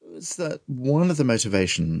was that one of the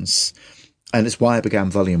motivations, and it's why I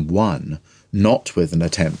began Volume 1, not with an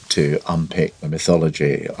attempt to unpick the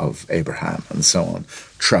mythology of Abraham and so on,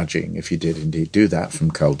 trudging, if you did indeed do that,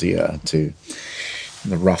 from Chaldea to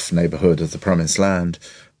the rough neighbourhood of the Promised Land,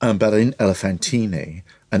 but in Elephantine,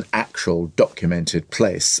 an actual documented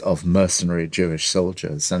place of mercenary Jewish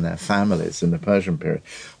soldiers and their families in the Persian period.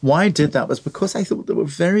 Why I did that was because I thought there were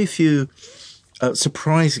very few,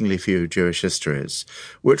 surprisingly few Jewish histories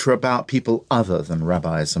which were about people other than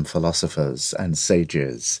rabbis and philosophers and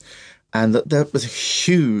sages, and that there was a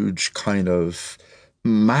huge kind of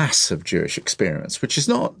mass of Jewish experience, which is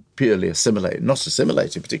not purely not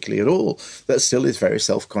assimilated particularly at all, that still is very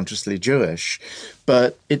self-consciously Jewish,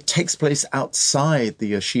 but it takes place outside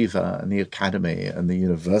the yeshiva and the academy and the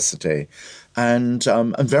university, and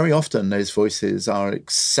very often those voices are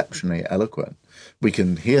exceptionally eloquent. We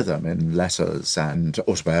can hear them in letters and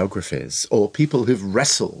autobiographies, or people who've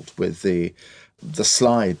wrestled with the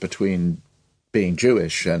slide between being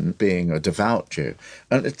Jewish and being a devout Jew.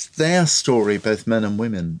 And it's their story, both men and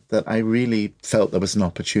women, that I really felt there was an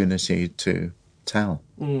opportunity to tell.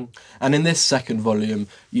 Mm. And in this second volume,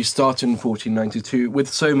 you start in 1492 with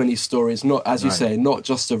so many stories, not, as you say, not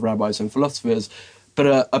just of rabbis and philosophers,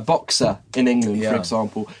 but a boxer in England, for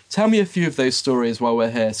example. Tell me a few of those stories while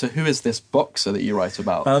we're here. So who is this boxer that you write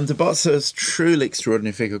about? The boxer is a truly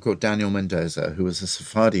extraordinary figure called Daniel Mendoza, who was a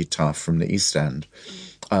Sephardi tough from the East End,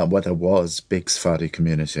 where there was a big Sephardi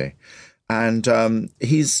community. And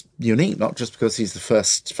he's unique, not just because he's the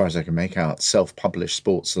first, as far as I can make out, self-published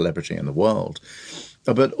sports celebrity in the world,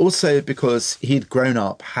 but also because he'd grown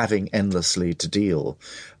up having endlessly to deal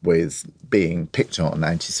with being picked on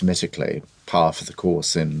anti-Semitically, par for the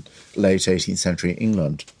course in late 18th century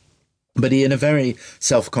England. But he, in a very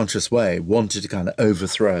self-conscious way, wanted to kind of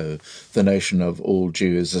overthrow the notion of all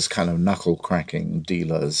Jews as kind of knuckle-cracking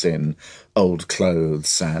dealers in old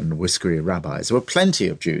clothes and whiskery rabbis. There were plenty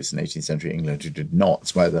of Jews in 18th century England who did not.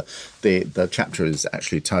 That's why the chapter is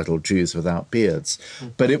actually titled Jews Without Beards.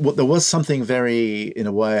 But there was something very, in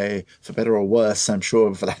a way, for better or worse, I'm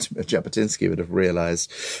sure Vladimir Jabotinsky would have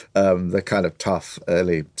realized, the kind of tough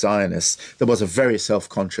early Zionists. There was a very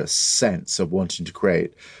self-conscious sense of wanting to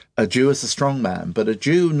create a Jew as a strong man, but a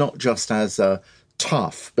Jew not just as a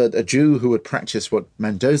tough, but a Jew who would practice what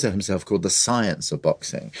Mendoza himself called the science of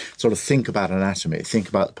boxing. Sort of think about anatomy, think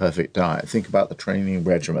about the perfect diet, think about the training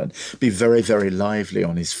regimen, be very, very lively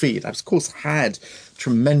on his feet. I, of course, had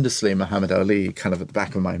tremendously Muhammad Ali kind of at the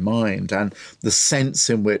back of my mind, and the sense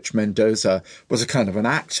in which Mendoza was a kind of an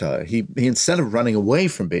actor. He instead of running away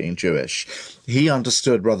from being Jewish, he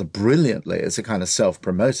understood rather brilliantly as a kind of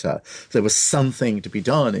self-promoter there was something to be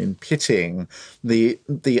done in pitting the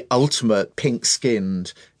ultimate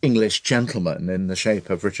pink-skinned English gentleman in the shape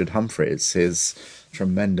of Richard Humphreys, his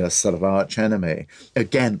tremendous sort of arch enemy,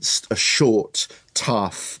 against a short,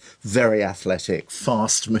 tough, very athletic,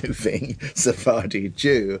 fast-moving Sephardi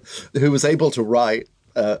Jew who was able to write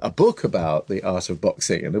a book about the art of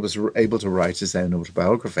boxing and was able to write his own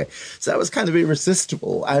autobiography. So that was kind of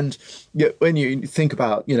irresistible. And when you think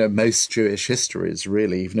about, most Jewish histories,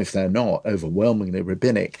 really, even if they're not overwhelmingly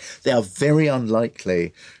rabbinic, they are very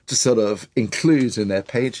unlikely to sort of include in their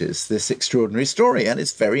pages this extraordinary story. And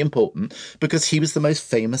it's very important because he was the most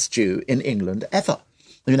famous Jew in England ever.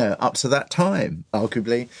 Up to that time,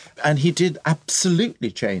 arguably. And he did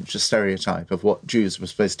absolutely change the stereotype of what Jews were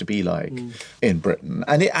supposed to be like in Britain.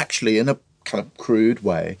 And it actually, in a kind of crude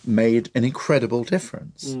way, made an incredible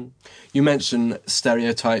difference. You mentioned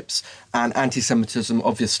stereotypes, and anti-Semitism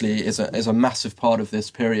obviously is a massive part of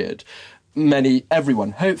this period.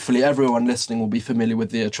 Hopefully everyone listening will be familiar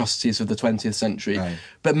with the atrocities of the 20th century, right,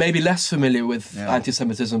 but maybe less familiar with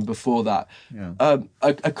anti-Semitism before that.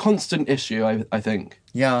 A constant issue, I think.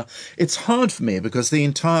 Yeah, it's hard for me because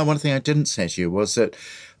one thing I didn't say to you was that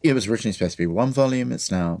it was originally supposed to be 1 volume.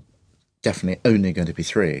 It's now definitely only going to be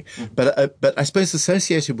 3. But I suppose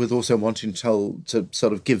associated with also wanting to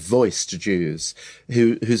sort of give voice to Jews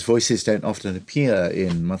whose voices don't often appear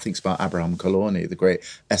in, I think it's about Abraham Colorni, the great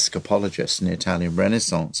escapologist in the Italian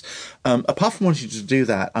Renaissance. Apart from wanting to do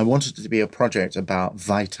that, I wanted it to be a project about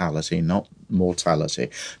vitality, not mortality,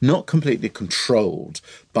 not completely controlled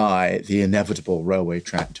by the inevitable railway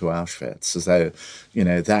track to Auschwitz, as though,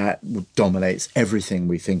 that dominates everything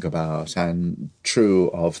we think about, and true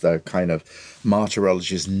of the kind of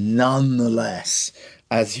martyrologies nonetheless.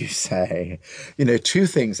 As you say, 2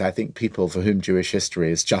 things I think people for whom Jewish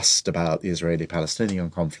history is just about the Israeli-Palestinian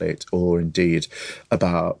conflict, or indeed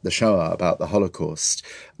about the Shoah, about the Holocaust,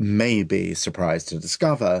 may be surprised to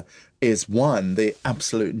discover is, one, the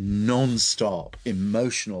absolute non-stop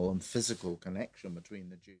emotional and physical connection between the Jews.